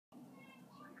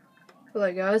Hello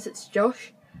guys, it's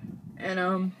Josh,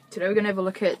 and today we're gonna have a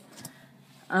look at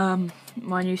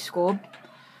my new Squab,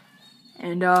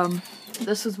 and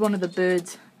this is one of the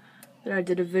birds that I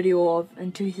did a video of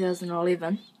in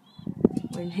 2011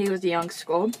 when he was a young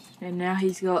Squab, and now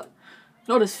he's got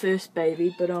not his first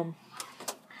baby, but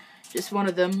just one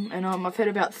of them, and I've had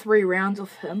about 3 rounds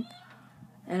of him,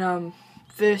 and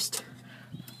first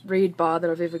breed bar that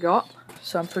I've ever got,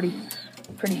 so I'm pretty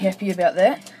happy about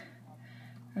that.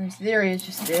 And there he is,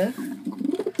 just there.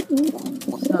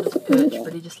 It's not his perch,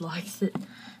 but he just likes it.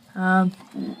 And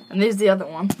there's the other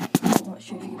one. I'm not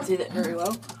sure if you can see that very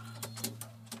well,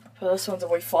 but this one's a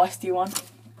wee feisty one.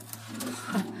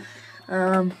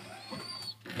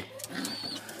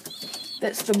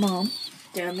 That's the mom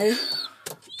down there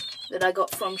that I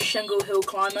got from Shingle Hill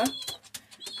Climber,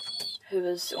 who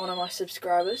is one of my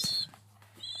subscribers.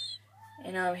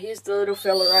 And here's the little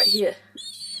fella right here.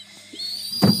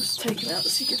 Let's take him out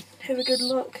so you can have a good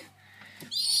look.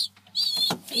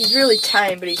 He's really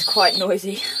tame, but he's quite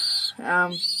noisy.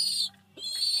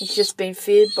 He's just been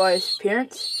fed by his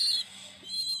parents,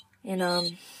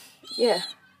 and yeah,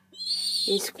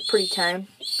 he's pretty tame,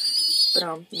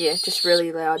 but yeah, just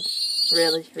really loud,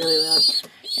 really loud.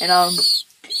 And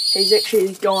he's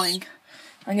actually going.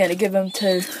 I'm going to give him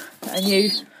to a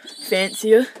new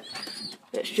fancier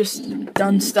that's just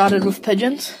started with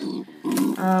pigeons.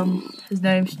 His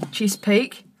name's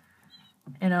Chesapeake,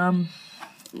 and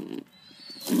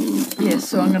yeah,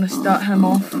 so I'm gonna start him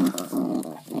off.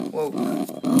 Whoa.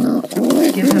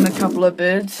 Give him a couple of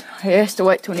birds. He has to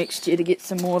wait till next year to get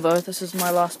some more though. This is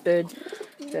my last bird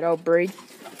that I'll breed.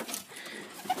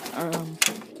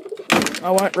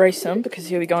 I won't race him because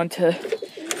he'll be going to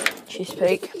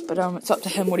Chesapeake, but it's up to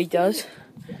him what he does.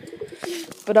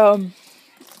 But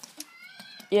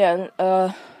yeah,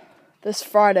 last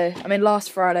Friday,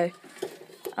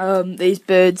 these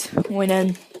birds went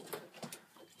in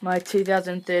my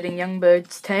 2013 Young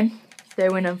Birds team. They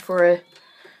went in for a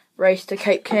race to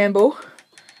Campbell,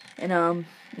 and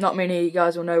not many of you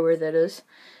guys will know where that is,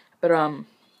 but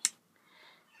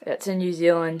it's in New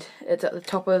Zealand. It's at the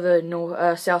top of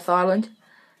the South Island,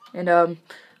 and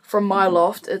from my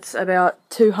loft it's about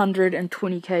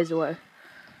 220 k's away,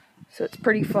 so it's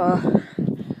pretty far.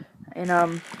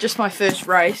 And just my first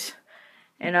race,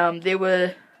 and there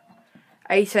were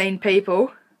 18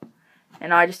 people,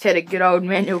 and I just had a good old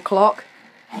manual clock.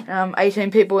 18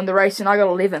 people in the race, and I got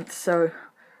 11th, so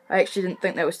I actually didn't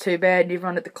think that was too bad, and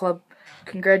everyone at the club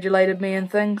congratulated me and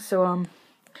things, so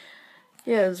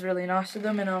yeah, it was really nice of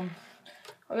them. And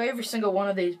every single one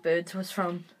of these birds was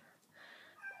from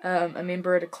a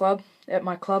member at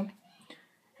my club,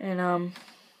 and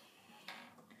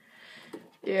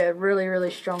yeah, really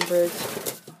strong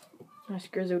birds. Nice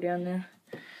grizzle down there.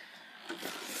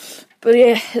 But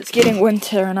yeah, it's getting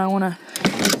winter, and I want to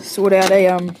sort out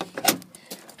a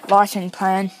lighting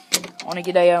plan. I want to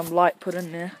get a light put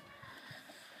in there.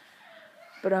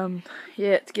 But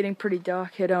yeah, it's getting pretty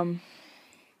dark at about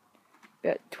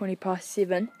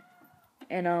 7:20,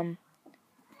 and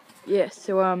yeah,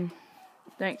 so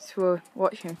thanks for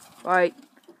watching. Bye.